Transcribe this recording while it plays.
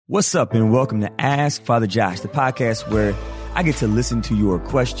What's up, and welcome to Ask Father Josh, the podcast where I get to listen to your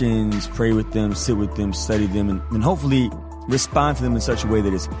questions, pray with them, sit with them, study them, and hopefully respond to them in such a way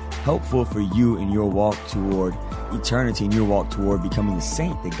that is helpful for you in your walk toward eternity, in your walk toward becoming the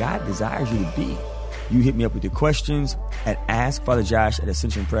saint that God desires you to be. You hit me up with your questions at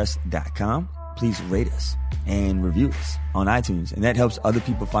askfatherjosh@ascensionpress.com. Please rate us and review us on iTunes, and that helps other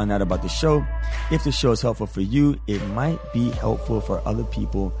people find out about the show. If the show is helpful for you, it might be helpful for other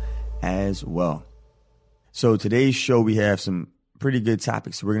people as well. So today's show, we have some pretty good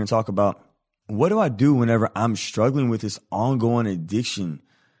topics. We're going to talk about, what do I do whenever I'm struggling with this ongoing addiction?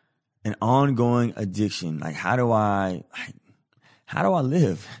 Like, how do I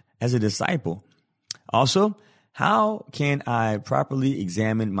live as a disciple? Also, how can I properly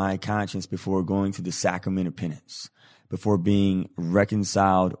examine my conscience before going to the sacrament of penance, before being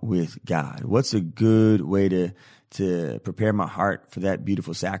reconciled with God? What's a good way to prepare my heart for that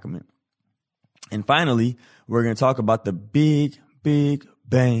beautiful sacrament? And finally, we're going to talk about the big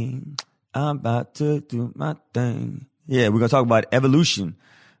bang. I'm about to do my thing. Yeah, we're going to talk about evolution,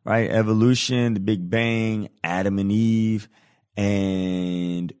 right? Evolution, the Big Bang, Adam and Eve,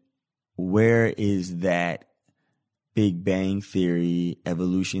 and where is that Big Bang theory,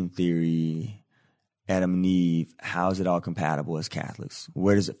 evolution theory, Adam and Eve, how is it all compatible as Catholics?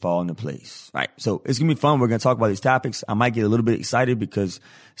 Where does it fall into place? Right. So it's going to be fun. We're going to talk about these topics. I might get a little bit excited because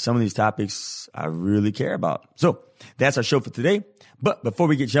some of these topics I really care about. So that's our show for today. But before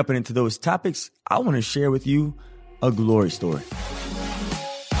we get jumping into those topics, I want to share with you a glory story.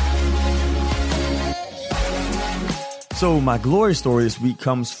 So my glory story this week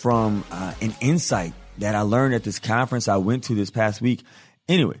comes from an insight that I learned at this conference I went to this past week.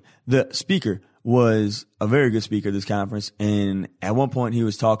 Anyway, the speaker was a very good speaker at this conference. And at one point he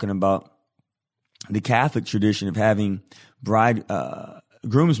was talking about the Catholic tradition of having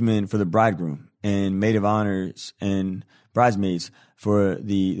groomsmen for the bridegroom and maid of honors and bridesmaids for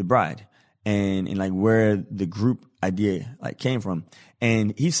the bride, and like where the group idea like came from.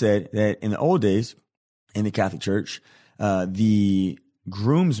 And he said that in the old days in the Catholic Church, the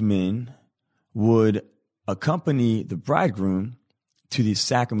groomsmen would accompany the bridegroom to the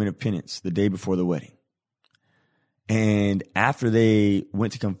sacrament of penance the day before the wedding. And after they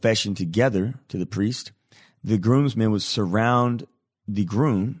went to confession together to the priest, the groomsmen would surround the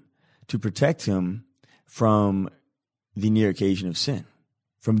groom to protect him from the near occasion of sin,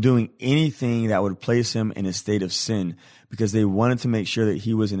 from doing anything that would place him in a state of sin, because they wanted to make sure that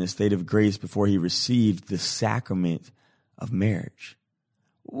he was in a state of grace before he received the sacrament of marriage.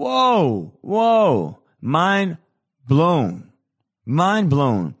 Whoa. Mind blown.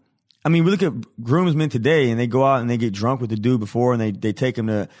 I mean, we look at groomsmen today and they go out and they get drunk with the dude before, and they take him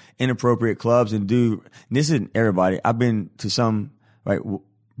to inappropriate clubs and do, and this isn't everybody. I've been to some, right,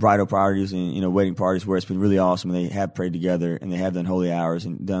 bridal parties and, wedding parties where it's been really awesome. And they have prayed together and they have done holy hours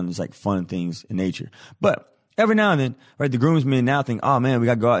and done this like fun things in nature. But every now and then, right, the groomsmen now think, oh man, we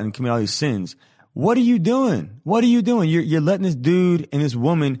got to go out and commit all these sins. What are you doing? You're letting this dude and this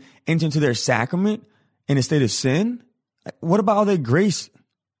woman enter into their sacrament in a state of sin? What about all that grace?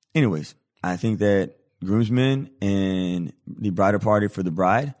 Anyways, I think that groomsmen and the bridal party for the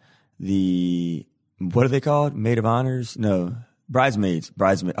bride, what are they called? Maid of honors? No, bridesmaids.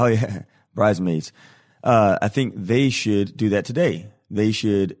 Oh yeah, bridesmaids. I think they should do that today. They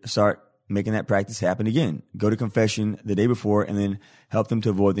should start making that practice happen again. Go to confession the day before and then help them to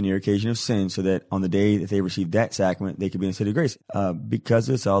avoid the near occasion of sin, so that on the day that they receive that sacrament, they can be in a state of grace. Because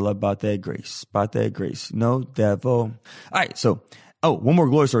it's all about that grace. No devil. All right. So, one more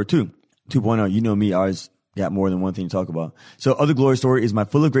glory story too. 2.0. You know me, I always got more than one thing to talk about. So other glory story is my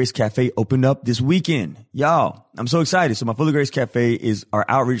Full of Grace Cafe opened up this weekend. Y'all, I'm so excited. So my Full of Grace Cafe is our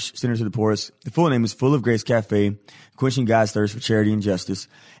outreach center to the poorest. The full name is Full of Grace Cafe, quenching God's thirst for charity and justice.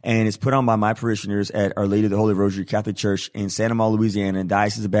 And it's put on by my parishioners at Our Lady of the Holy Rosary Catholic Church in Santa Maria, Louisiana,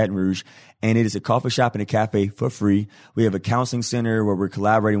 Diocese of Baton Rouge. And it is a coffee shop and a cafe for free. We have a counseling center where we're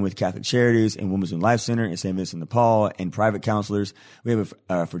collaborating with Catholic Charities and Women's Life Center in St. Vincent de Paul and private counselors. We have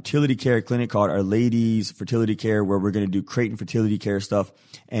a fertility care clinic called Our Lady's Fertility Care, where we're going to do Creighton fertility care stuff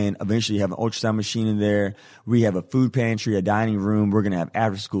and eventually have an ultrasound machine in there. We have a food pantry, a dining room. We're going to have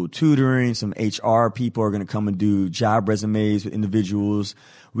after school tutoring. Some HR people are going to come and do job resumes with individuals.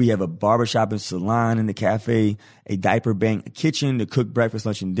 We have a barbershop and salon in the cafe, a diaper bank, a kitchen to cook breakfast,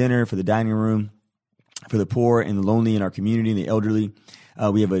 lunch, and dinner for the dining room, for the poor and the lonely in our community and the elderly.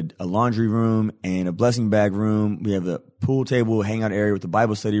 We have a laundry room and a blessing bag room. We have a pool table, hangout area with the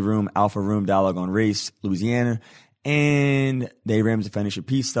Bible study room, Alpha Room, Dialogue on Race, Louisiana, and the Abrahams and Financial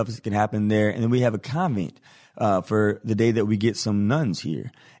Peace stuff that can happen there. And then we have a convent for the day that we get some nuns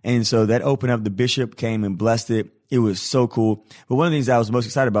here. And so that opened up. The bishop came and blessed it. It was so cool. But one of the things I was most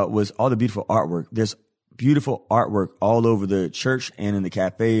excited about was all the beautiful artwork. There's beautiful artwork all over the church and in the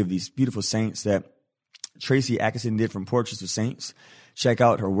cafe of these beautiful saints that Tracy Atkinson did from Portraits of Saints. Check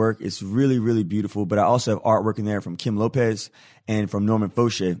out her work. It's really, really beautiful. But I also have artwork in there from Kim Lopez and from Norman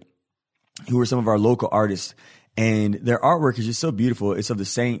Fauché, who are some of our local artists. And their artwork is just so beautiful. It's of the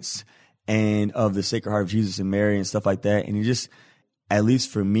saints and of the Sacred Heart of Jesus and Mary and stuff like that. And it just, at least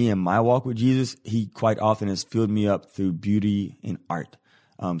for me in my walk with Jesus, he quite often has filled me up through beauty and art,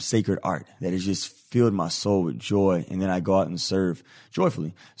 sacred art that has just filled my soul with joy. And then I go out and serve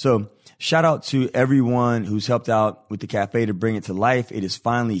joyfully. So shout out to everyone who's helped out with the cafe to bring it to life. It is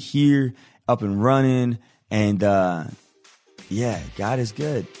finally here, up and running. And yeah, God is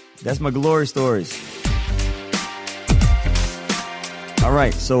good. That's my glory stories. All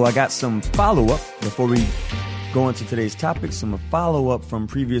right, so I got some follow-up before we go into today's topic, some follow-up from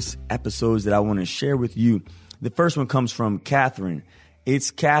previous episodes that I want to share with you. The first one comes from Catherine.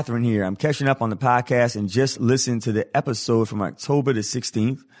 It's Catherine here. I'm catching up on the podcast and just listened to the episode from October the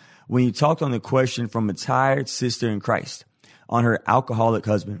 16th when you talked on the question from a tired sister in Christ on her alcoholic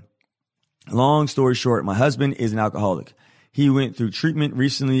husband. Long story short, my husband is an alcoholic. He went through treatment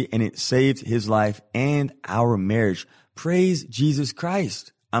recently and it saved his life and our marriage. Praise Jesus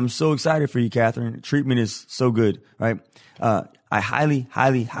Christ. I'm so excited for you, Catherine. Treatment is so good, right? I highly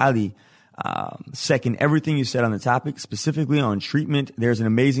second everything you said on the topic, specifically on treatment. There's an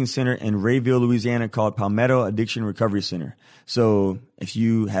amazing center in Rayville, Louisiana called Palmetto Addiction Recovery Center. So if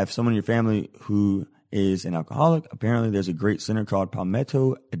you have someone in your family who is an alcoholic, apparently there's a great center called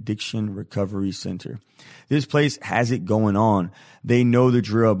Palmetto Addiction Recovery Center. This place has it going on. They know the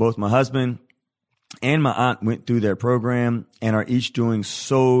drill. Both my husband and my aunt went through their program and are each doing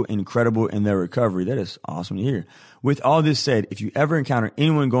so incredible in their recovery. That is awesome to hear. With all this said, if you ever encounter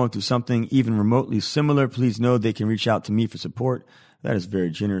anyone going through something even remotely similar, please know they can reach out to me for support. That is very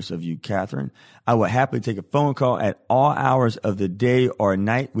generous of you, Catherine. I will happily take a phone call at all hours of the day or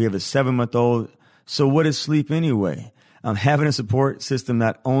night. We have a 7-month-old. So what is sleep anyway? Having a support system,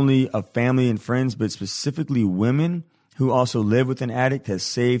 not only of family and friends, but specifically women who also live with an addict, has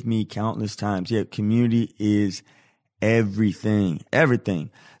saved me countless times. Yeah, community is everything.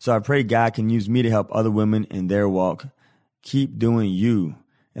 So I pray God can use me to help other women in their walk. Keep doing you.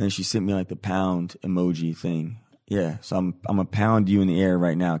 And then she sent me like the pound emoji thing. Yeah, so I'm a pound you in the air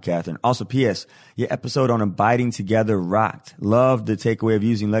right now, Catherine. Also, P.S., your episode on abiding together rocked. Loved the takeaway of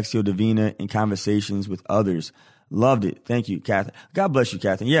using Lectio Divina in conversations with others. Loved it. Thank you, Catherine. God bless you,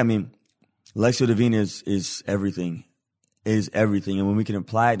 Catherine. Yeah, I mean, Lectio Divina is everything. Is everything. And when we can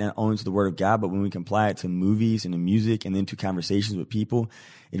apply it not only to the Word of God, but when we can apply it to movies and to music and then to conversations with people,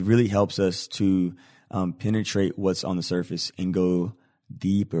 it really helps us to penetrate what's on the surface and go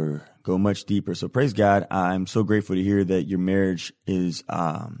deeper, go much deeper. So praise God. I'm so grateful to hear that your marriage is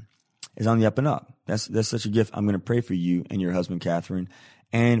on the up and up. That's such a gift. I'm going to pray for you and your husband, Catherine,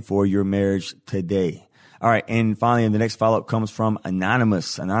 and for your marriage today. All right. And finally, the next follow-up comes from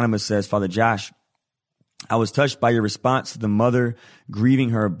Anonymous. Anonymous says, Father Josh, I was touched by your response to the mother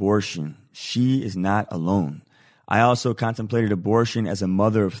grieving her abortion. She is not alone. I also contemplated abortion as a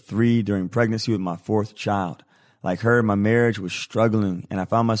mother of 3 during pregnancy with my 4th child. Like her, my marriage was struggling and I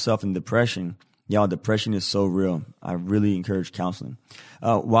found myself in depression. Y'all, depression is so real. I really encourage counseling.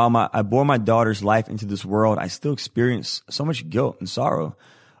 While I bore my daughter's life into this world, I still experience so much guilt and sorrow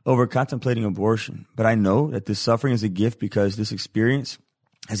over contemplating abortion. But I know that this suffering is a gift because this experience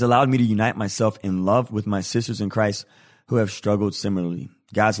has allowed me to unite myself in love with my sisters in Christ who have struggled similarly.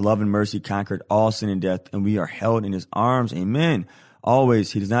 God's love and mercy conquered all sin and death, and we are held in his arms. Amen.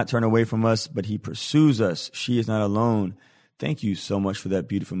 Always, he does not turn away from us, but he pursues us. She is not alone. Thank you so much for that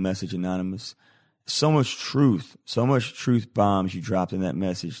beautiful message, Anonymous. So much truth bombs you dropped in that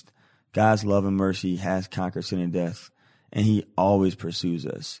message. God's love and mercy has conquered sin and death, and he always pursues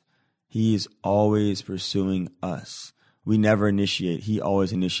us. He is always pursuing us. We never initiate. He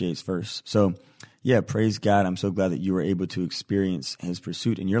always initiates first. So, yeah, praise God. I'm so glad that you were able to experience his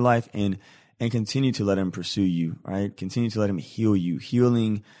pursuit in your life and continue to let him pursue you, right? Continue to let him heal you.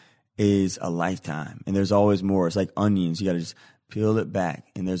 Healing is a lifetime, and there's always more. It's like onions. You got to just peel it back,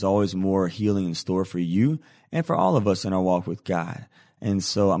 and there's always more healing in store for you and for all of us in our walk with God. And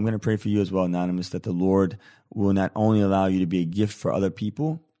so I'm going to pray for you as well, Anonymous, that the Lord will not only allow you to be a gift for other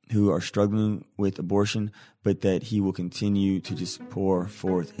people who are struggling with abortion, but that he will continue to just pour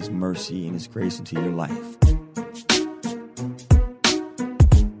forth his mercy and his grace into your life.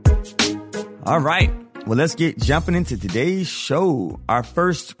 All right. Well, let's get jumping into today's show. Our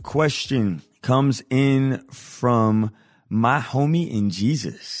first question comes in from my homie in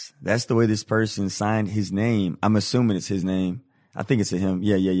Jesus. That's the way this person signed his name. I'm assuming it's his name. I think it's a him.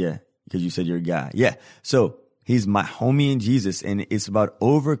 Yeah. Because you said you're a guy. Yeah. So he's my homie in Jesus, and it's about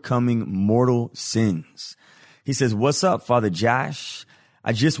overcoming mortal sins. He says, what's up, Father Josh?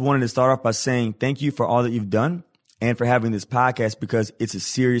 I just wanted to start off by saying thank you for all that you've done and for having this podcast, because it's a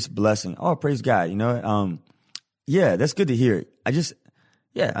serious blessing. Oh, praise God. You know, yeah, that's good to hear. I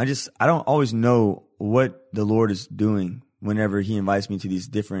don't always know what the Lord is doing whenever he invites me to these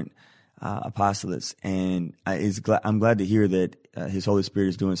different apostolates. And I'm glad to hear that his Holy Spirit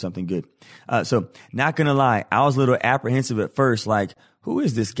is doing something good. So not going to lie, I was a little apprehensive at first, like, who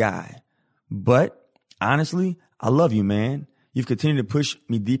is this guy? But honestly, I love you, man. You've continued to push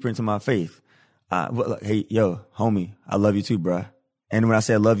me deeper into my faith. Hey, yo, homie, I love you too, bruh. And when I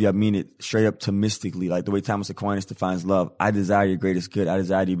say I love you, I mean it straight up Thomistically, like the way Thomas Aquinas defines love. I desire your greatest good. I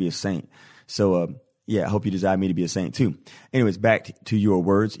desire you to be a saint. So, yeah, I hope you desire me to be a saint too. Anyways, back to your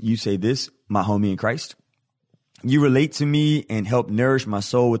words. You say this, my homie in Christ. You relate to me and help nourish my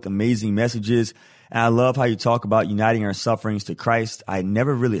soul with amazing messages. And I love how you talk about uniting our sufferings to Christ. I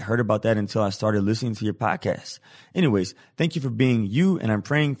never really heard about that until I started listening to your podcast. Anyways, thank you for being you, and I'm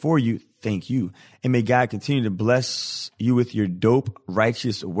praying for you. Thank you. And may God continue to bless you with your dope,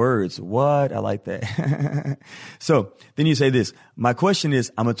 righteous words. What? I like that. So then you say this. My question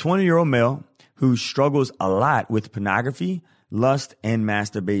is, I'm a 20-year-old male who struggles a lot with pornography, lust, and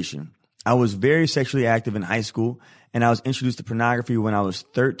masturbation. I was very sexually active in high school, and I was introduced to pornography when I was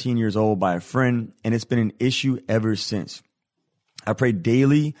 13 years old by a friend, and it's been an issue ever since. I pray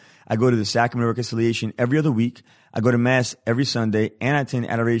daily. I go to the Sacrament of Reconciliation every other week. I go to Mass every Sunday, and I attend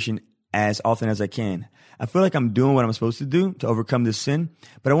adoration as often as I can. I feel like I'm doing what I'm supposed to do to overcome this sin,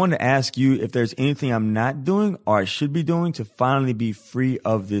 but I wanted to ask you if there's anything I'm not doing or I should be doing to finally be free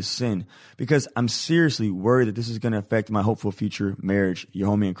of this sin, because I'm seriously worried that this is going to affect my hopeful future marriage. Your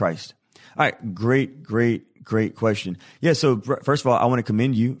homie in Christ. All right. Great question. Yeah. So first of all, I want to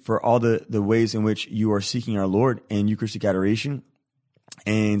commend you for all the ways in which you are seeking our Lord in Eucharistic adoration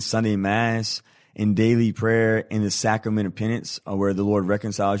and Sunday Mass and daily prayer and the sacrament of penance, where the Lord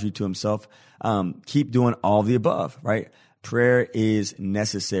reconciles you to himself. Keep doing all the above, right? Prayer is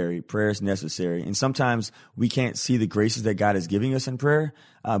necessary. Prayer is necessary. And sometimes we can't see the graces that God is giving us in prayer,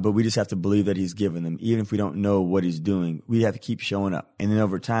 but we just have to believe that he's given them. Even if we don't know what he's doing, we have to keep showing up. And then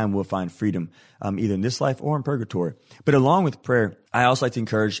over time, we'll find freedom, either in this life or in purgatory. But along with prayer, I also like to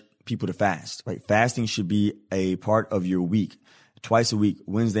encourage people to fast, right? Fasting should be a part of your week. Twice a week,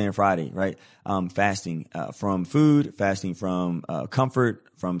 Wednesday and Friday, right? Fasting from food, fasting from comfort,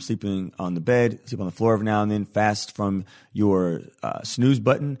 from sleeping on the bed, sleep on the floor every now and then, fast from your snooze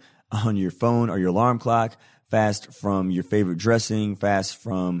button on your phone or your alarm clock, fast from your favorite dressing, fast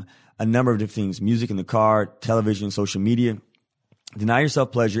from a number of different things, music in the car, television, social media. Deny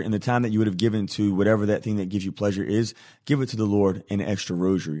yourself pleasure, in the time that you would have given to whatever that thing that gives you pleasure is. Give it to the Lord in an extra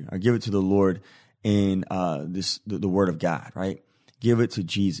rosary, or give it to the Lord in the Word of God, right? Give it to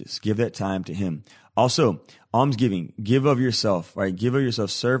Jesus. Give that time to him. Also, almsgiving. Give of yourself, right? Give of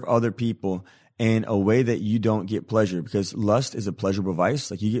yourself. Serve other people in a way that you don't get pleasure, because lust is a pleasurable vice.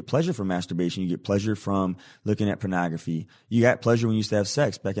 Like, you get pleasure from masturbation. You get pleasure from looking at pornography. You got pleasure when you used to have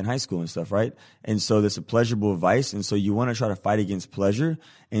sex back in high school and stuff, right? And so that's a pleasurable vice. And so you want to try to fight against pleasure.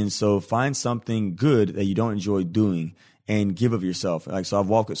 And so find something good that you don't enjoy doing and give of yourself. Like, so I've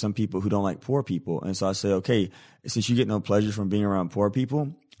walked with some people who don't like poor people. And so I say, okay, since you get no pleasure from being around poor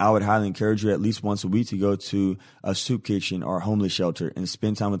people, I would highly encourage you at least once a week to go to a soup kitchen or a homeless shelter and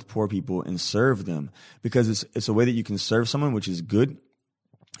spend time with poor people and serve them, because it's a way that you can serve someone, which is good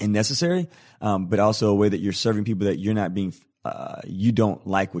and necessary, but also a way that you're serving people that you're not being you don't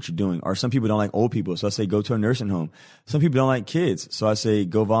like what you're doing. Or some people don't like old people, so I say go to a nursing home. Some people don't like kids, so I say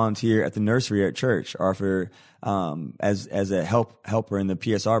go volunteer at the nursery at church, or for as a helper in the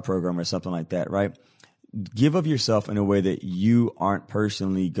PSR program or something like that, right? Give of yourself in a way that you aren't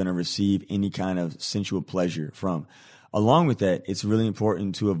personally going to receive any kind of sensual pleasure from. Along with that, it's really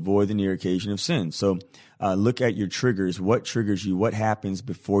important to avoid the near occasion of sin. So look at your triggers. What triggers you? What happens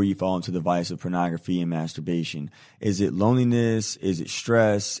before you fall into the vice of pornography and masturbation? Is it loneliness? Is it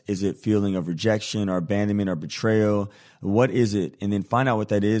stress? Is it feeling of rejection or abandonment or betrayal? What is it? And then find out what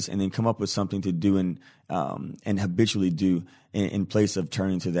that is, and then come up with something to do and habitually do in place of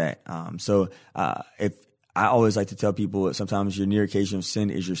turning to that. If I always like to tell people, sometimes your near occasion of sin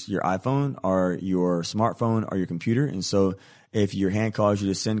is your iPhone or your smartphone or your computer. And so if your hand calls you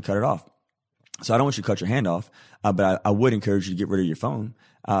to sin, cut it off. So I don't want you to cut your hand off, but I would encourage you to get rid of your phone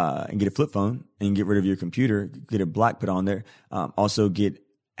and get a flip phone, and get rid of your computer, get a block put on there. Also get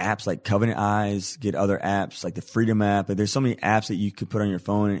apps like Covenant Eyes, get other apps like the Freedom app. Like there's so many apps that you could put on your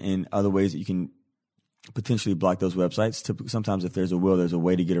phone and other ways that you can potentially block those websites. Sometimes if there's a will, there's a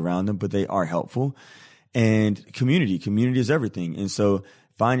way to get around them, but they are helpful. And community is everything. And so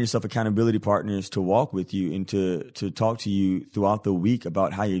find yourself accountability partners to walk with you and to talk to you throughout the week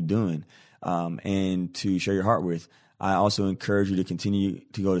about how you're doing, and to share your heart with. I also encourage you to continue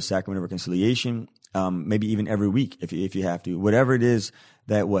to go to Sacrament of Reconciliation, maybe even every week if you have to. Whatever it is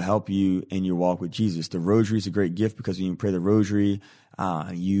that will help you in your walk with Jesus. The rosary is a great gift because when you pray the rosary,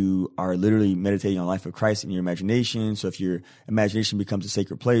 you are literally meditating on the life of Christ in your imagination. So if your imagination becomes a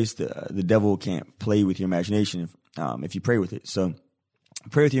sacred place, the devil can't play with your imagination if you pray with it. So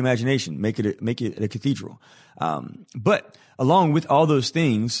pray with your imagination. Make it a cathedral. But along with all those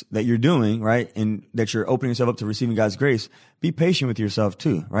things that you're doing, right, and that you're opening yourself up to receiving God's grace, be patient with yourself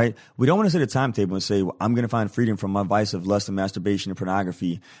too, right? We don't want to set a timetable and say, well, I'm going to find freedom from my vice of lust and masturbation and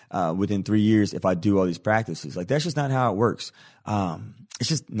pornography within 3 years if I do all these practices. Like that's just not how it works. It's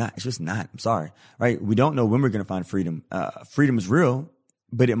just not. I'm sorry, right? We don't know when we're going to find freedom. Freedom is real,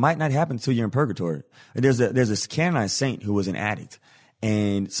 but it might not happen until you're in purgatory. There's a canonized saint who was an addict.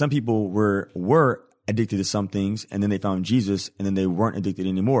 And some people were addicted to some things, and then they found Jesus, and then they weren't addicted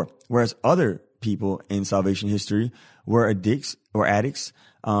anymore. Whereas other people in salvation history were addicts,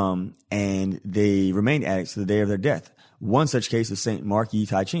 and they remained addicts to the day of their death. One such case is Saint Mark Yi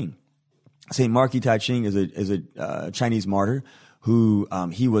Tai Ching. Saint Mark Yi Tai Ching is a Chinese martyr who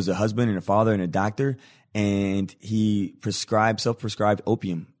he was a husband and a father and a doctor, and he self-prescribed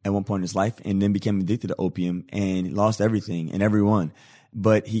opium at one point in his life and then became addicted to opium and lost everything and everyone.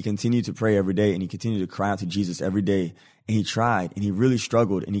 But he continued to pray every day and he continued to cry out to Jesus every day. And he tried and he really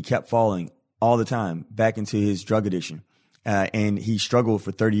struggled and he kept falling all the time back into his drug addiction. And he struggled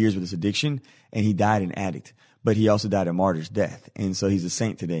for 30 years with this addiction and he died an addict. But he also died a martyr's death. And so he's a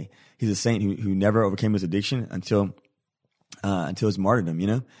saint today. He's a saint who never overcame his addiction until his martyrdom, you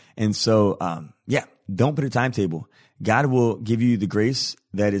know? And so, don't put a timetable. God will give you the grace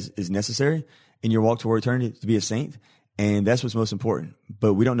that is necessary in your walk toward eternity to be a saint. And that's what's most important.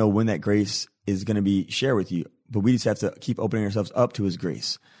 But we don't know when that grace is going to be shared with you. But we just have to keep opening ourselves up to his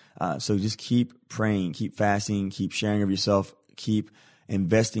grace. So just keep praying, keep fasting, keep sharing of yourself, keep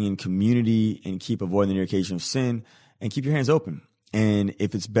investing in community, and keep avoiding the occasion of sin, and keep your hands open. And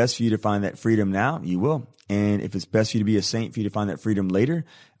if it's best for you to find that freedom now, you will. And if it's best for you to be a saint, for you to find that freedom later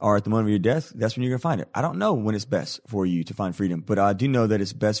or at the moment of your death, that's when you're going to find it. I don't know when it's best for you to find freedom, but I do know that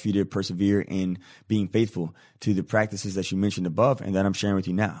it's best for you to persevere in being faithful to the practices that you mentioned above and that I'm sharing with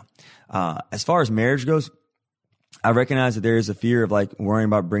you now. As far as marriage goes, I recognize that there is a fear of like worrying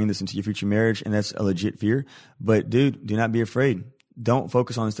about bringing this into your future marriage, and that's a legit fear. But dude, do not be afraid. Don't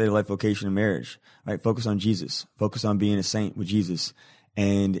focus on the state of life, vocation, and marriage, right? Focus on Jesus. Focus on being a saint with Jesus.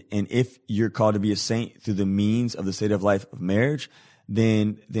 And if you're called to be a saint through the means of the state of life of marriage,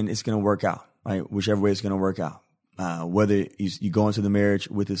 then it's going to work out, right? Whichever way it's going to work out, whether you go into the marriage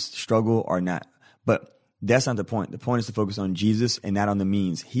with this struggle or not. But that's not the point. The point is to focus on Jesus and not on the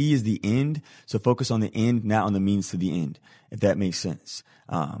means. He is the end. So focus on the end, not on the means to the end, if that makes sense.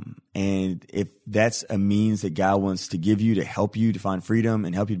 And if that's a means that God wants to give you to help you to find freedom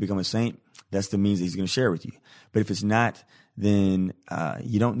and help you to become a saint, that's the means that he's going to share with you. But if it's not, then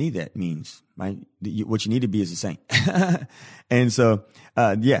you don't need that means, right? What you need to be is a saint. And so,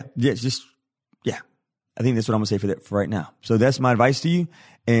 I think that's what I'm going to say for right now. So that's my advice to you.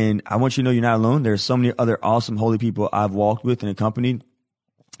 And I want you to know you're not alone. There are so many other awesome holy people I've walked with and accompanied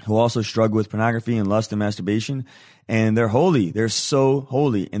who also struggle with pornography and lust and masturbation. And they're holy. They're so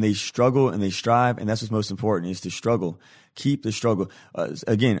holy. And they struggle and they strive. And that's what's most important, is to struggle. Keep the struggle.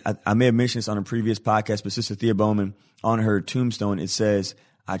 Again, I may have mentioned this on a previous podcast, but Sister Thea Bowman, on her tombstone, it says,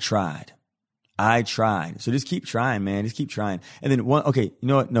 I tried. So just keep trying, man. Just keep trying. And then you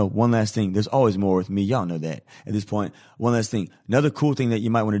know what? No, one last thing. There's always more with me. Y'all know that at this point. One last thing. Another cool thing that you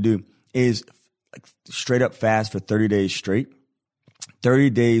might want to do is like straight up fast for 30 days straight.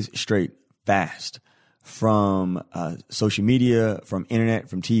 30 days straight fast from social media, from internet,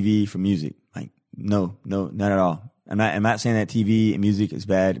 from TV, from music. Like, no, not at all. I'm not saying that TV and music is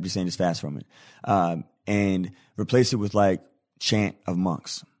bad. I'm just saying just fast from it. And replace it with like chant of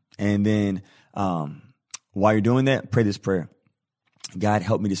monks. And then while you're doing that, pray this prayer. God,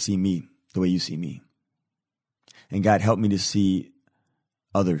 help me to see me the way you see me. And God, help me to see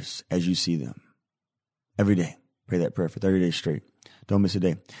others as you see them. Every day, pray that prayer for 30 days straight. Don't miss a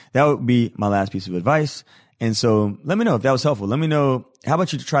day. That would be my last piece of advice. And so let me know if that was helpful. Let me know, how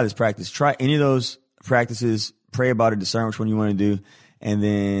about you to try this practice? Try any of those practices, pray about it, discern which one you want to do. And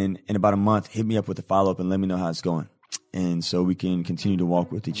then in about a month, hit me up with a follow-up and let me know how it's going. and so we can continue to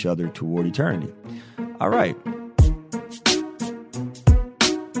walk with each other toward eternity. All right.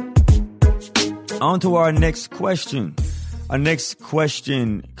 On to our next question. Our next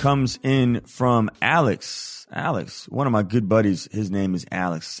question comes in from Alex. Alex, one of my good buddies, his name is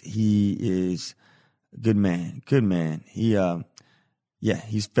Alex. He is a good man.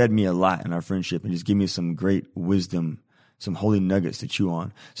 He's fed me a lot in our friendship and just give me some great wisdom, some holy nuggets to chew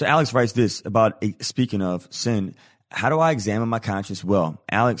on. So Alex writes this about, speaking of sin, how do I examine my conscience well?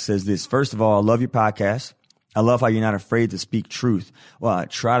 Alex says this: first of all, I love your podcast. I love how you're not afraid to speak truth. Well, I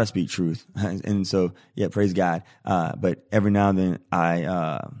try to speak truth. And so, yeah, praise God. But every now and then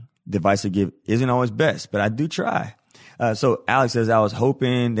the advice I give isn't always best, but I do try. So Alex says, I was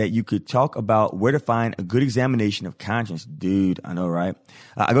hoping that you could talk about where to find a good examination of conscience. Dude, I know, right?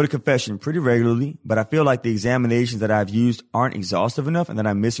 I go to confession pretty regularly, but I feel like the examinations that I've used aren't exhaustive enough and that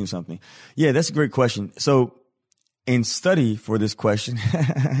I'm missing something. Yeah, that's a great question. So in study for this question,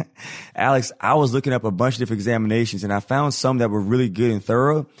 Alex, I was looking up a bunch of different examinations and I found some that were really good and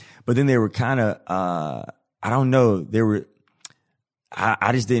thorough, but then they were kind of, I don't know,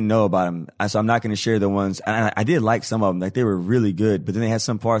 I just didn't know about them. So I'm not going to share the ones. I did like some of them, like they were really good, but then they had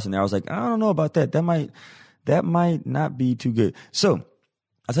some parts in there I was like, I don't know about that. That might not be too good. So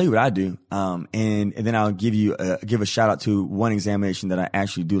I'll tell you what I do. And then I'll give a shout out to one examination that I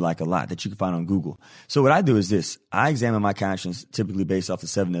actually do like a lot that you can find on Google. So what I do is this: I examine my conscience typically based off the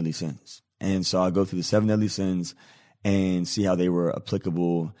 7 deadly sins. And so I'll go through the 7 deadly sins and see how they were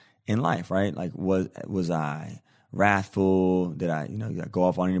applicable in life, right? Like, was I wrathful? Did I go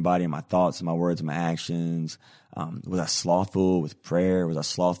off on anybody in my thoughts and my words and my actions? Was I slothful with prayer? Was I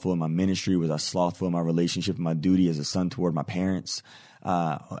slothful in my ministry? Was I slothful in my relationship and my duty as a son toward my parents?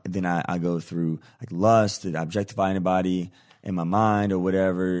 Then I go through like lust. Did I objectify anybody in my mind or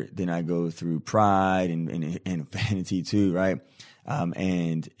whatever? Then I go through pride and vanity too, right?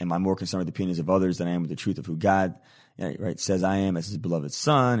 And am I more concerned with the opinions of others than I am with the truth of who God, right, says I am as his beloved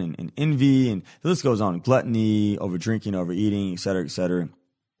son? And envy, and the list goes on. Gluttony, over drinking, overeating, et cetera, et cetera.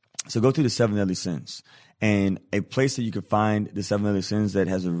 So go through the 7 deadly sins. And a place that you can find the 7 deadly sins that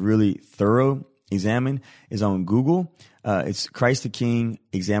has a really thorough examine is on Google. It's Christ the King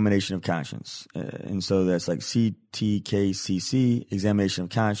Examination of Conscience. And so that's like CTKCC, Examination of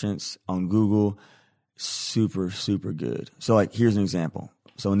Conscience on Google. Super, super good. So like, here's an example.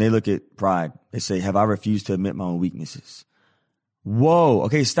 So when they look at pride, they say, have I refused to admit my own weaknesses? Whoa.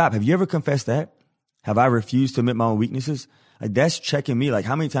 Okay, stop. Have you ever confessed that? Have I refused to admit my own weaknesses? Like, that's checking me. Like,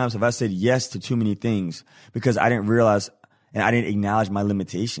 how many times have I said yes to too many things because I didn't realize and I didn't acknowledge my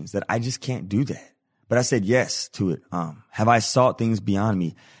limitations, that I just can't do that. But I said yes to it. Have I sought things beyond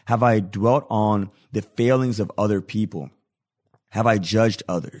me? Have I dwelt on the failings of other people? Have I judged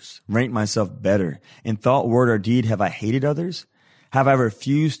others, ranked myself better? In thought, word, or deed, have I hated others? Have I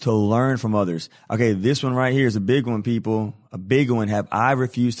refused to learn from others? Okay, this one right here is a big one, people. A big one. Have I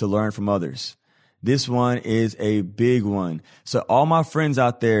refused to learn from others? This one is a big one. So all my friends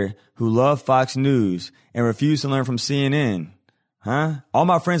out there who love Fox News and refuse to learn from CNN, all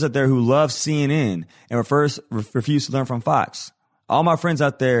my friends out there who love CNN and refuse to learn from Fox. All my friends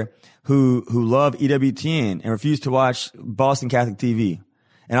out there who love EWTN and refuse to watch Boston Catholic TV.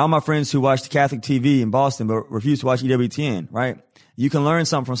 And all my friends who watch the Catholic TV in Boston but refuse to watch EWTN, right? You can learn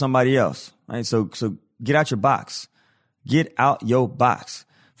something from somebody else, right? So get out your box. Get out your box.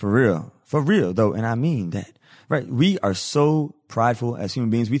 For real though. And I mean that, right? We are so prideful as human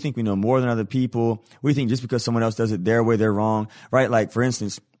beings. We think we know more than other people. We think just because someone else does it their way, they're wrong, right? Like, for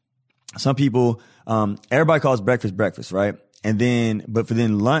instance, some people, everybody calls breakfast, right? But for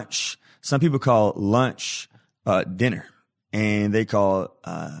lunch, some people call lunch, dinner, and they call,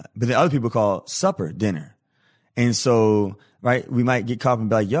 but then other people call supper dinner. And so, right, we might get caught and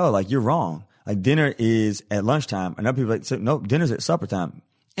be like, yo, like, you're wrong. Like, dinner is at lunchtime. And other people like, no, dinner's at supper time.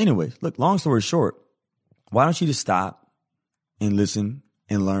 Anyways, look, long story short, why don't you just stop and listen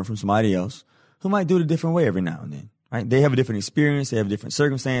and learn from somebody else who might do it a different way every now and then, right? They have a different experience. They have a different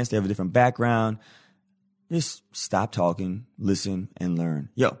circumstance. They have a different background. Just stop talking, listen, and learn.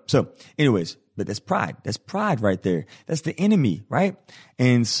 So anyways, but that's pride. That's pride right there. That's the enemy, right?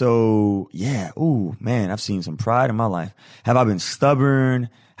 And so, yeah, ooh, man, I've seen some pride in my life. Have I been stubborn?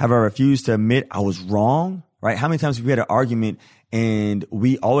 Have I refused to admit I was wrong, right? How many times have we had an argument and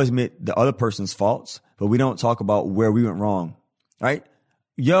we always admit the other person's faults, but we don't talk about where we went wrong, right?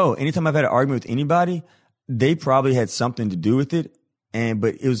 Anytime I've had an argument with anybody, they probably had something to do with it.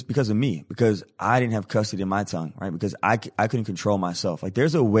 But it was because of me, because I didn't have custody of my tongue, right? Because I couldn't control myself. Like,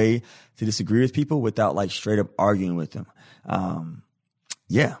 there's a way to disagree with people without like straight up arguing with them. Have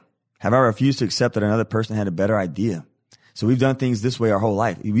I refused to accept that another person had a better idea? So we've done things this way our whole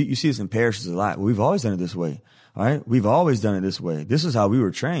life. You see this in parishes a lot. We've always done it this way. All right. We've always done it this way. This is how we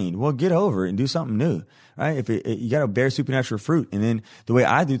were trained. Well, get over it and do something new. Right. You got to bear supernatural fruit. And then the way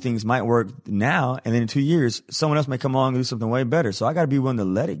I do things might work now. And then in 2 years, someone else may come along and do something way better. So I got to be willing to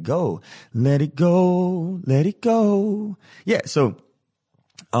let it go. Let it go. Let it go. Yeah. So,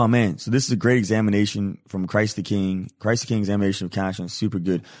 oh man. So this is a great examination from Christ the King examination of conscience. Super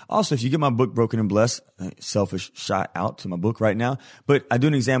good. Also, if you get my book, Broken and Blessed, selfish shout out to my book right now, but I do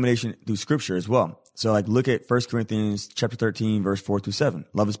an examination through scripture as well. So like look at 1 Corinthians chapter 13, verse 4-7.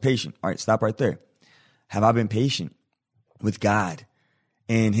 Love is patient. All right. Stop right there. Have I been patient with God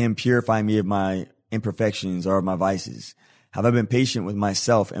and him purifying me of my imperfections or of my vices? Have I been patient with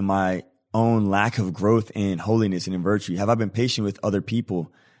myself and my own lack of growth in holiness and in virtue? Have I been patient with other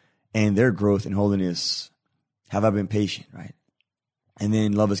people and their growth in holiness? Have I been patient, right? And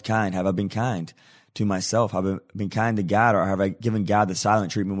then love is kind. Have I been kind to myself? Have I been kind to God, or have I given God the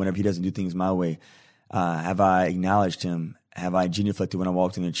silent treatment whenever he doesn't do things my way? Have I acknowledged him? Have I genuflected when I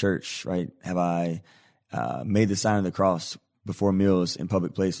walked in the church, right? Have I made the sign of the cross before meals in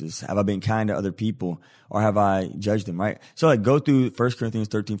public places? Have I been kind to other people, or have I judged them, right? So like go through 1 Corinthians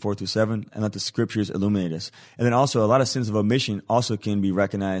 13, 4-7 and let the scriptures illuminate us. And then also a lot of sins of omission also can be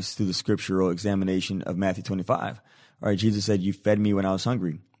recognized through the scriptural examination of Matthew 25. All right. Jesus said, you fed me when I was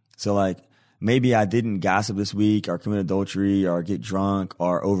hungry. So like maybe I didn't gossip this week or commit adultery or get drunk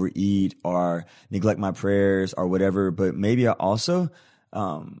or overeat or neglect my prayers or whatever. But maybe I also,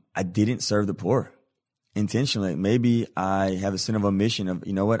 I didn't serve the poor intentionally. Maybe I have a sin of omission of,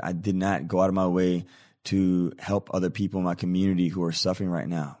 you know what? I did not go out of my way to help other people in my community who are suffering right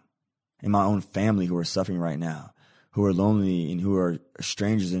now, in my own family who are suffering right now, who are lonely and who are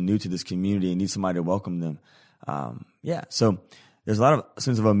strangers and new to this community and need somebody to welcome them. So there's a lot of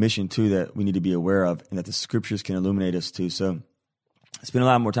sins of omission too that we need to be aware of and that the scriptures can illuminate us to. So spend a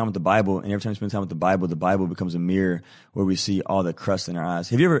lot more time with the Bible, and every time you spend time with the Bible becomes a mirror where we see all the crust in our eyes.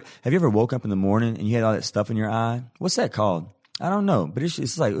 Have you ever woke up in the morning and you had all that stuff in your eye? What's that called? I don't know, but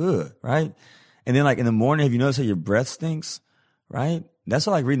it's like, ugh, right? And then like in the morning, have you noticed how your breath stinks, right? That's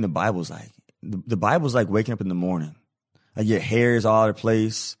what like reading the Bible's like. The Bible's like waking up in the morning. Like your hair is all over the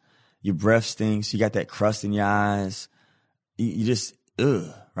place. Your breath stinks. You got that crust in your eyes. You just,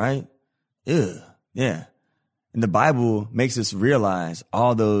 ugh, right? Ugh, yeah. And the Bible makes us realize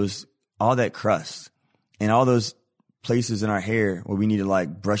all that crust and all those places in our hair where we need to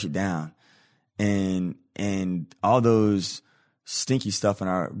like brush it down and all those stinky stuff in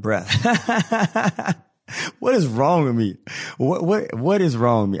our breath. What is wrong with me? What is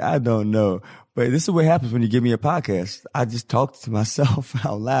wrong with me? I don't know. But this is what happens when you give me a podcast. I just talk to myself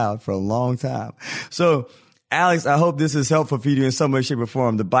out loud for a long time. So, Alex, I hope this is helpful for you in some way, shape, or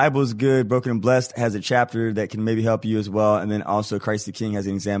form. The Bible is good. Broken and Blessed has a chapter that can maybe help you as well. And then also Christ the King has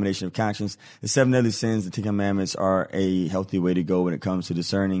an examination of conscience. The 7 deadly sins, the 10 commandments are a healthy way to go when it comes to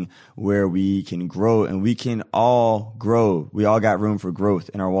discerning where we can grow. And we can all grow. We all got room for growth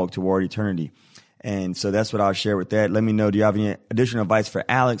in our walk toward eternity. And so that's what I'll share with that. Let me know, do you have any additional advice for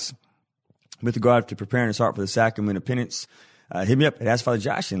Alex with regard to preparing his heart for the sacrament of penance? Hit me up at Ask Father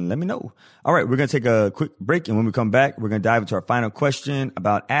Josh and let me know. All right, we're going to take a quick break. And when we come back, we're going to dive into our final question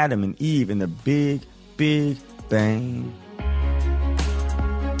about Adam and Eve and the Big, Big Bang.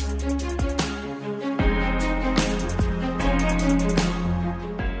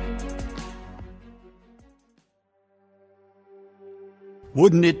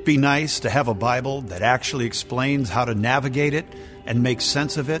 Wouldn't it be nice to have a Bible that actually explains how to navigate it and make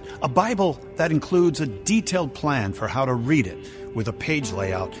sense of it? A Bible that includes a detailed plan for how to read it with a page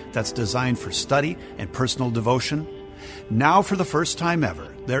layout that's designed for study and personal devotion? Now, for the first time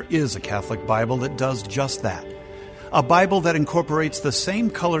ever, there is a Catholic Bible that does just that. A Bible that incorporates the same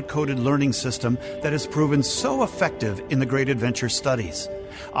color-coded learning system that has proven so effective in the Great Adventure studies.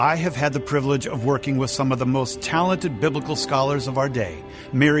 I have had the privilege of working with some of the most talented biblical scholars of our day,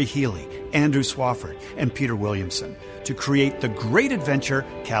 Mary Healy, Andrew Swafford, and Peter Williamson, to create the Great Adventure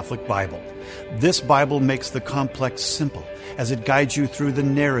Catholic Bible. This Bible makes the complex simple as it guides you through the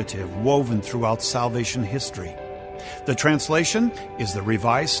narrative woven throughout salvation history. The translation is the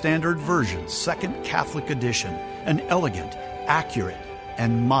Revised Standard Version, Second Catholic Edition, an elegant, accurate,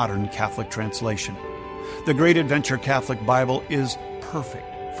 and modern Catholic translation. The Great Adventure Catholic Bible is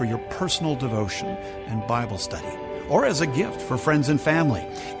perfect for your personal devotion and Bible study, or as a gift for friends and family.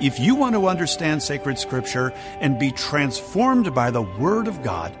 If you want to understand sacred scripture and be transformed by the Word of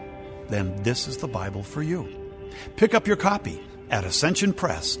God, then this is the Bible for you. Pick up your copy at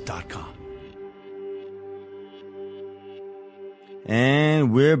ascensionpress.com.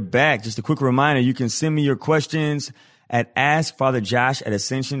 And we're back. Just a quick reminder, you can send me your questions at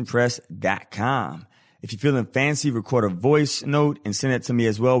askfatherjosh@ascensionpress.com. If you're feeling fancy, record a voice note and send it to me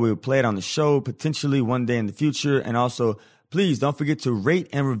as well. We will play it on the show potentially one day in the future. And also, please don't forget to rate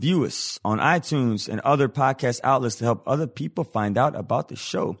and review us on iTunes and other podcast outlets to help other people find out about the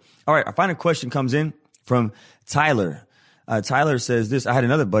show. All right, our final question comes in from Tyler. Tyler says this: I had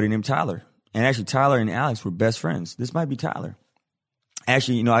another buddy named Tyler. And actually, Tyler and Alex were best friends. This might be Tyler.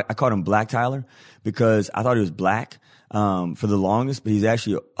 Actually, I called him Black Tyler because I thought he was black for the longest, but he's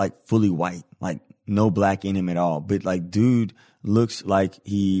actually like fully white, like no black in him at all. But like, dude looks like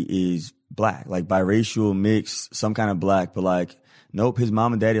he is black, like biracial mix, some kind of black, but like, nope, his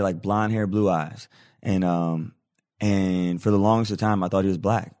mom and daddy like blonde hair, blue eyes. And for the longest time, I thought he was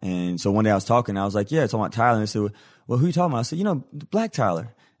black. And so one day I was talking, I was like, yeah, it's talking about Tyler. And they said, well, who you talking about? I said, Black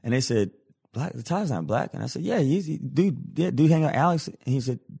Tyler. And they said, Black, Tyler's not black. And I said, yeah, dude hang out Alex. And he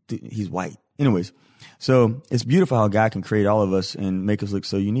said, dude, he's white. Anyways, so it's beautiful how God can create all of us and make us look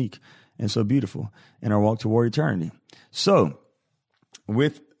so unique and so beautiful in our walk toward eternity. So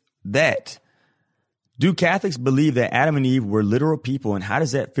with that, do Catholics believe that Adam and Eve were literal people? And how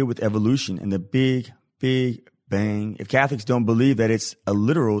does that fit with evolution and the big, big bang? If Catholics don't believe that it's a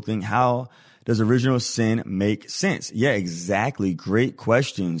literal thing, how does original sin make sense? Yeah, exactly. Great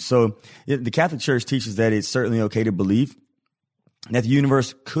question. So the Catholic Church teaches that it's certainly okay to believe that the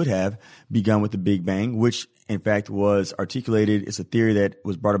universe could have begun with the Big Bang, which in fact was articulated. It's a theory that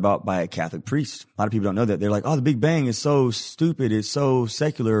was brought about by a Catholic priest. A lot of people don't know that. They're like, oh, the Big Bang is so stupid. It's so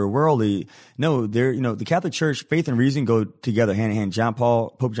secular, worldly. No, the Catholic Church, faith and reason go together hand in hand.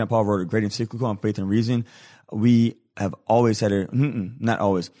 Pope John Paul wrote a great encyclical on faith and reason. We have always had not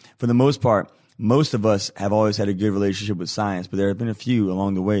always. For the most part, most of us have always had a good relationship with science, but there have been a few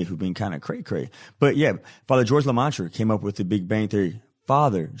along the way who've been kind of cray-cray. But yeah, Father George LeMaitre came up with the Big Bang Theory.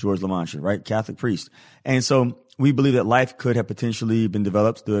 Father George LeMaitre, right? Catholic priest. And so we believe that life could have potentially been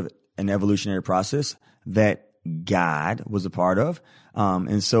developed through an evolutionary process that God was a part of.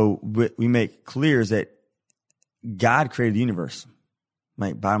 And so what we make clear is that God created the universe.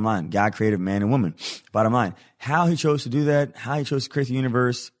 Right? Bottom line, God created man and woman. Bottom line, how he chose to do that, how he chose to create the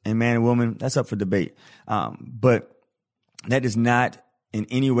universe and man and woman, that's up for debate. But that does not in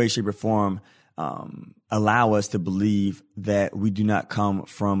any way, shape, or form allow us to believe that we do not come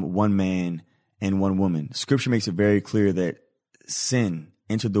from one man and one woman. Scripture makes it very clear that sin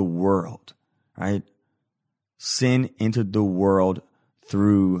entered the world, right? Sin entered the world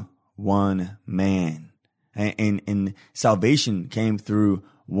through one man. And salvation came through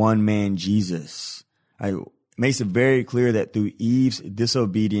one man, Jesus. Right? It makes it very clear that through Eve's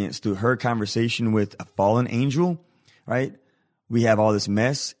disobedience, through her conversation with a fallen angel, right, we have all this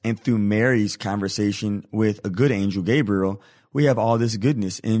mess. And through Mary's conversation with a good angel, Gabriel, we have all this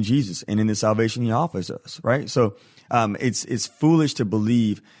goodness in Jesus and in the salvation he offers us, right? So it's foolish to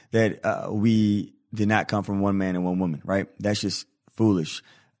believe that we did not come from one man and one woman, right? That's just foolish.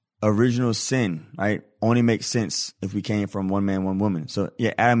 Original sin, right, only makes sense if we came from one man, one woman. So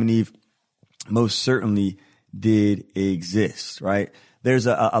yeah, Adam and Eve most certainly did exist, right? There's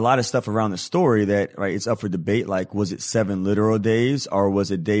a lot of stuff around the story that, right, it's up for debate. Like, was it 7 literal days or was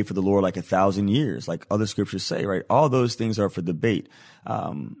it a day for the Lord like 1,000 years? Like other scriptures say, right? All those things are for debate.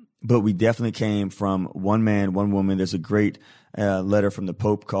 But we definitely came from one man, one woman. There's a great letter from the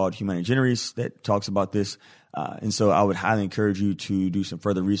Pope called Humani Generis that talks about this. And so I would highly encourage you to do some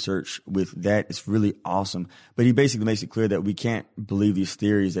further research with that. It's really awesome. But he basically makes it clear that we can't believe these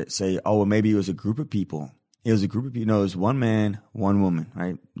theories that say, oh, well, maybe it was a group of people. It was a group of people. No, it was one man, one woman,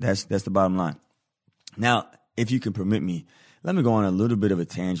 right? That's the bottom line. Now, if you can permit me, let me go on a little bit of a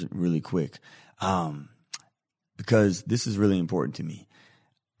tangent really quick, because this is really important to me.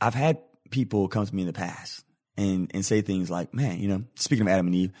 I've had people come to me in the past and say things like, man, speaking of Adam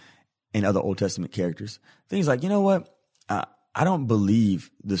and Eve and other Old Testament characters, things like, you know what? I don't believe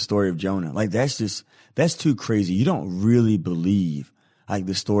the story of Jonah. Like, that's too crazy. You don't really believe like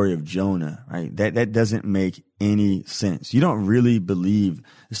the story of Jonah, right? That doesn't make any sense. You don't really believe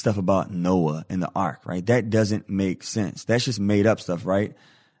the stuff about Noah and the ark, right? That doesn't make sense. That's just made up stuff, right?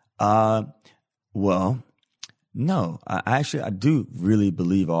 Well, no, I do really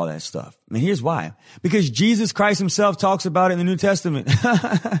believe all that stuff. And here's why. Because Jesus Christ himself talks about it in the New Testament.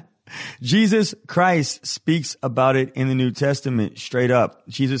 Jesus Christ speaks about it in the New Testament straight up.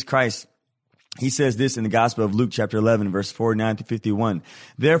 Jesus Christ, he says this in the Gospel of Luke chapter 11, verse 49 to 51.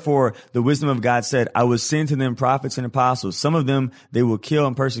 Therefore, the wisdom of God said, I will send to them prophets and apostles. Some of them they will kill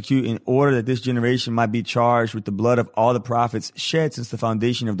and persecute in order that this generation might be charged with the blood of all the prophets shed since the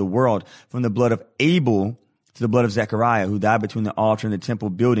foundation of the world, from the blood of Abel, to the blood of Zechariah, who died between the altar and the temple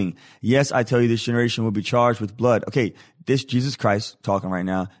building. Yes, I tell you, this generation will be charged with blood. Okay, this Jesus Christ talking right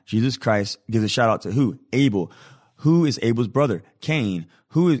now. Jesus Christ gives a shout out to who? Abel. Who is Abel's brother? Cain.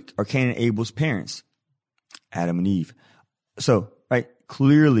 Who are Cain and Abel's parents? Adam and Eve. So, right,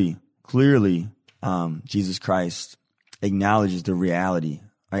 clearly, Jesus Christ acknowledges the reality,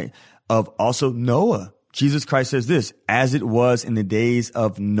 right, of also Noah. Jesus Christ says this, as it was in the days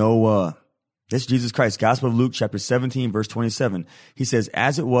of Noah. That's Jesus Christ. Gospel of Luke, chapter 17, verse 27. He says,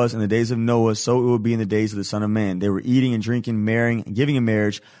 as it was in the days of Noah, so it will be in the days of the Son of Man. They were eating and drinking, marrying and giving in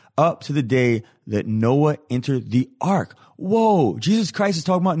marriage up to the day that Noah entered the ark. Whoa, Jesus Christ is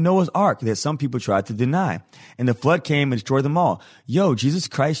talking about Noah's ark that some people tried to deny. And the flood came and destroyed them all. Yo, Jesus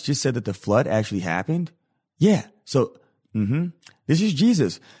Christ just said that the flood actually happened? Yeah. So, this is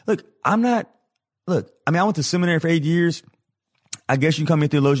Jesus. Look, I went to seminary for 8 years. I guess you can call me a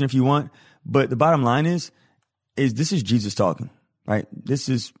theologian if you want. But the bottom line is this is Jesus talking, right? This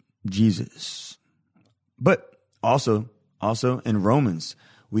is Jesus. But also in Romans,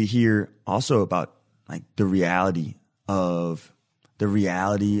 we hear also about like the reality of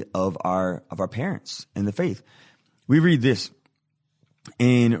our parents in the faith. We read this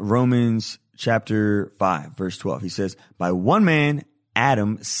in Romans chapter 5, verse 12. He says, by one man,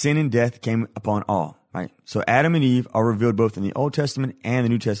 Adam, sin and death came upon all. Right. So Adam and Eve are revealed both in the Old Testament and the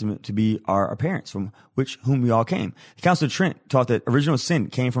New Testament to be our parents, from whom we all came. The Council of Trent taught that original sin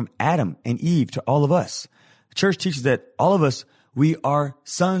came from Adam and Eve to all of us. The church teaches that all of us, we are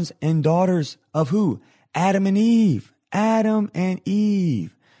sons and daughters of who? Adam and Eve. Adam and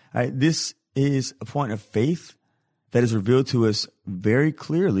Eve. All right. This is a point of faith that is revealed to us very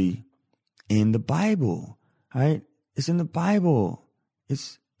clearly in the Bible. All right. It's in the Bible.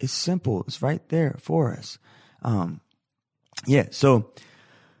 It's simple. It's right there for us. So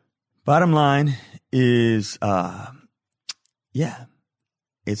bottom line is,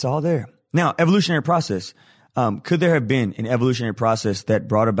 it's all there. Now, evolutionary process. Could there have been an evolutionary process that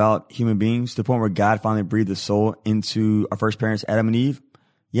brought about human beings to the point where God finally breathed the soul into our first parents, Adam and Eve?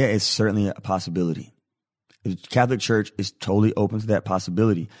 Yeah, it's certainly a possibility. The Catholic Church is totally open to that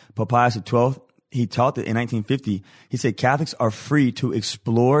possibility. Pope Pius XII, he taught that in 1950, he said Catholics are free to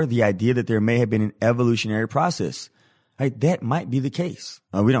explore the idea that there may have been an evolutionary process. Right? That might be the case.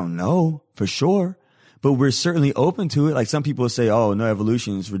 We don't know for sure, but we're certainly open to it. Like some people say, oh, no,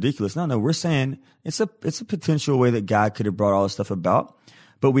 evolution is ridiculous. No, we're saying it's a potential way that God could have brought all this stuff about.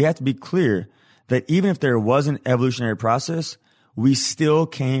 But we have to be clear that even if there was an evolutionary process, we still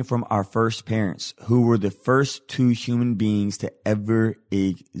came from our first parents, who were the first two human beings to ever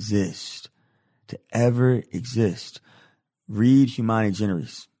exist. Read Humani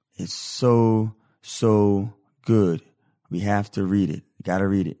Generis. It's so good. We have to read it. Gotta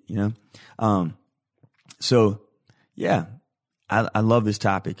read it, So yeah, I love this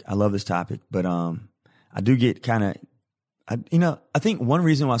topic. But I do get kind of, I think one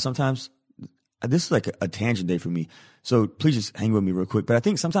reason why sometimes this is like a tangent day for me. So please just hang with me real quick. But I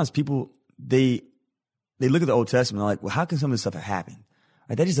think sometimes people, they look at the Old Testament and they're like, well, how can some of this stuff have happened?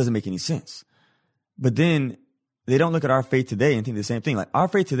 Right? That just doesn't make any sense. But then they don't look at our faith today and think the same thing. Like our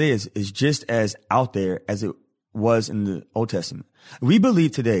faith today is just as out there as it was in the Old Testament. We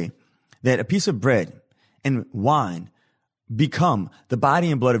believe today that a piece of bread and wine become the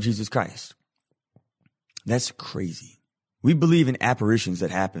body and blood of Jesus Christ. That's crazy. We believe in apparitions that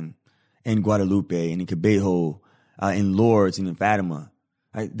happen in Guadalupe and in Cabejo, in Lourdes and in Fatima.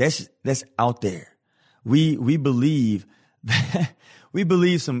 Right? That's out there. We believe that we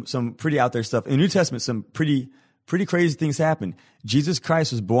believe some pretty out there stuff. In the New Testament, some pretty crazy things happen. Jesus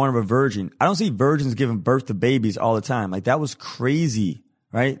Christ was born of a virgin. I don't see virgins giving birth to babies all the time. Like that was crazy,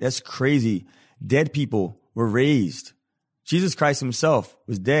 right? That's crazy. Dead people were raised. Jesus Christ himself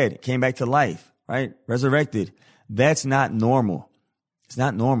was dead, came back to life, right? Resurrected. That's not normal. It's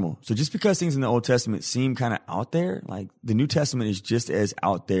not normal. So just because things in the Old Testament seem kind of out there, like the New Testament is just as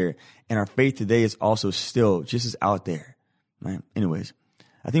out there. And our faith today is also still just as out there, right? Anyways,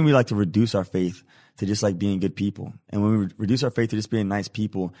 I think we like to reduce our faith to just like being good people. And when we reduce our faith to just being nice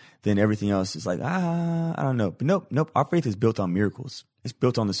people, then everything else is like, I don't know. But nope. Our faith is built on miracles. It's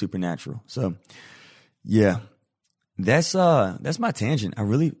built on the supernatural. So yeah, that's my tangent.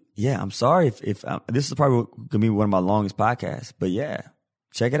 I'm sorry if this is probably going to be one of my longest podcasts, but yeah,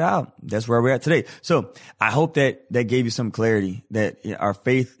 check it out. That's where we're at today. So I hope that gave you some clarity that our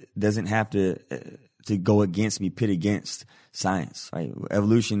faith doesn't have to go against me, pit against science, right?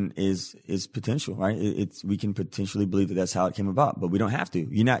 Evolution is potential, right? We can potentially believe that that's how it came about, but we don't have to.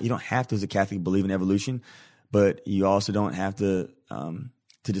 You don't have to, as a Catholic, believe in evolution, but you also don't have to,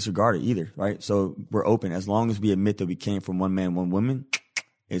 to disregard it either, right? So we're open. As long as we admit that we came from one man, one woman,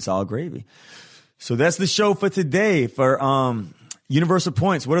 it's all gravy. So that's the show for today. For universal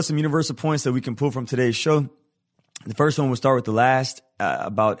points, what are some universal points that we can pull from today's show? The first one, we'll start with the last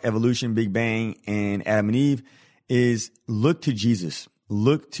about evolution, Big Bang, and Adam and Eve, is look to Jesus.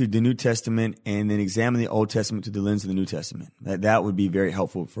 Look to the New Testament and then examine the Old Testament through the lens of the New Testament. That would be very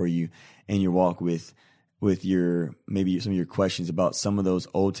helpful for you in your walk with your, maybe some of your questions about some of those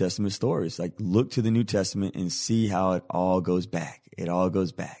Old Testament stories. Like, look to the New Testament and see how it all goes back. It all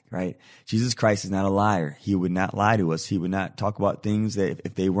goes back, right? Jesus Christ is not a liar. He would not lie to us. He would not talk about things that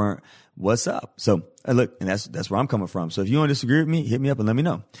if they weren't, what's up? So look, and that's where I'm coming from. So if you want to disagree with me, hit me up and let me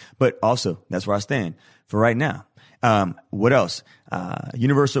know. But also, that's where I stand for right now. What else?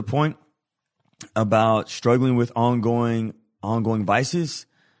 Universal point about struggling with ongoing vices.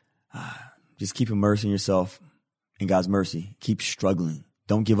 Just keep immersing yourself in God's mercy. Keep struggling.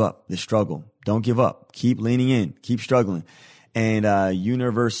 Don't give up the struggle. Don't give up. Keep leaning in. Keep struggling. And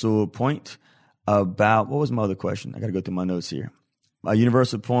universal point about, what was my other question? I got to go through my notes here. A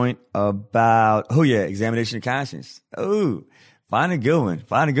universal point about, examination of conscience. Oh, find a good one.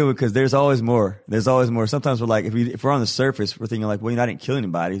 Find a good one, because there's always more. There's always more. Sometimes we're like, if we're on the surface, we're thinking like, well, I didn't kill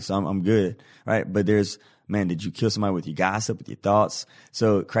anybody, so I'm good, right? But did you kill somebody with your gossip, with your thoughts?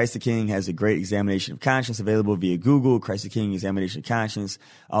 So Christ the King has a great examination of conscience available via Google. Christ the King examination of conscience.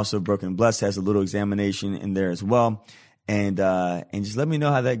 Also, Broken and Blessed has a little examination in there as well. And just let me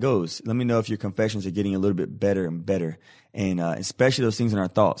know how that goes. Let me know if your confessions are getting a little bit better and better. And especially those things in our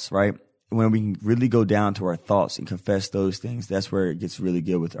thoughts, right? When we can really go down to our thoughts and confess those things, that's where it gets really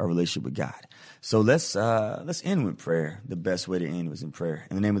good with our relationship with God. So let's end with prayer. The best way to end was in prayer.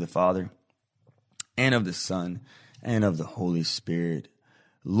 In the name of the Father, and of the Son, and of the Holy Spirit.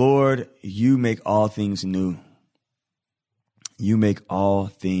 Lord, you make all things new. You make all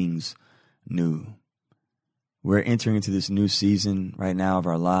things new. We're entering into this new season right now of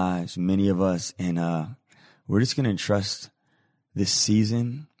our lives, many of us, and we're just going to entrust this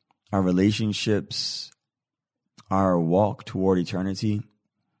season, our relationships, our walk toward eternity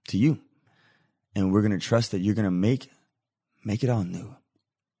to you. And we're going to trust that you're going to make it all new.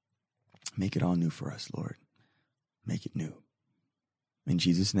 Make it all new for us, Lord. Make it new. In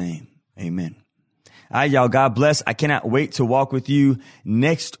Jesus' name, amen. All right, y'all. God bless. I cannot wait to walk with you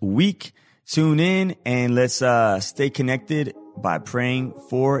next week. Tune in and let's stay connected by praying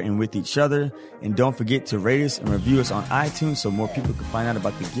for and with each other. And don't forget to rate us and review us on iTunes so more people can find out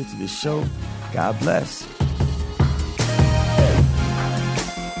about the gifts of this show. God bless.